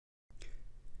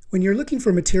When you're looking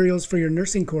for materials for your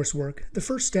nursing coursework, the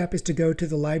first step is to go to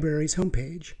the library's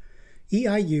homepage,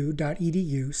 eiu.edu/booth,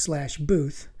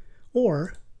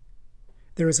 or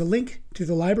there is a link to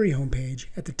the library homepage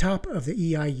at the top of the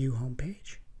EIU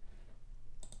homepage.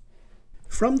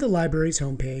 From the library's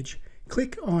homepage,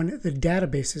 click on the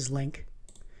Databases link,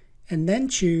 and then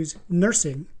choose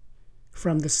Nursing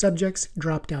from the Subjects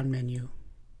drop-down menu.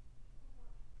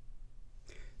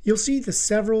 You'll see the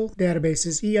several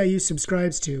databases EIU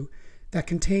subscribes to that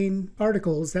contain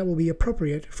articles that will be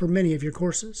appropriate for many of your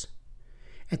courses.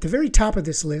 At the very top of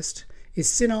this list is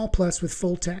CINAHL Plus with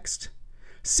full text.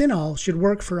 CINAHL should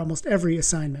work for almost every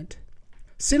assignment.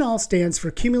 CINAHL stands for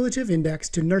Cumulative Index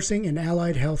to Nursing and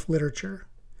Allied Health Literature.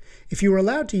 If you are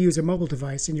allowed to use a mobile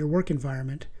device in your work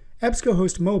environment,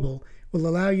 EBSCOhost Mobile will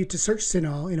allow you to search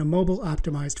CINAHL in a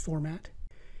mobile-optimized format.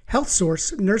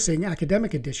 HealthSource Nursing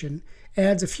Academic Edition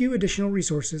adds a few additional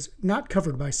resources not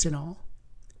covered by CINAHL.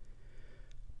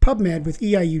 PubMed with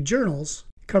EIU Journals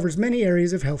covers many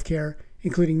areas of healthcare,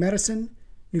 including medicine,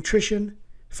 nutrition,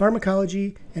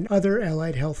 pharmacology, and other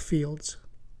allied health fields.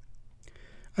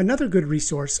 Another good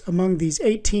resource among these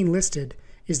 18 listed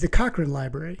is the Cochrane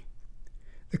Library.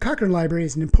 The Cochrane Library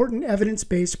is an important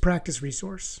evidence-based practice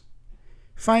resource.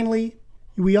 Finally,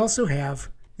 we also have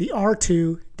the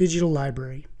R2 Digital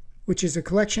Library, which is a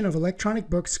collection of electronic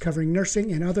books covering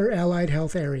nursing and other allied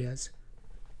health areas.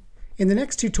 In the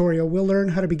next tutorial, we'll learn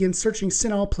how to begin searching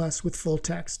CINAHL Plus with full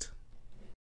text.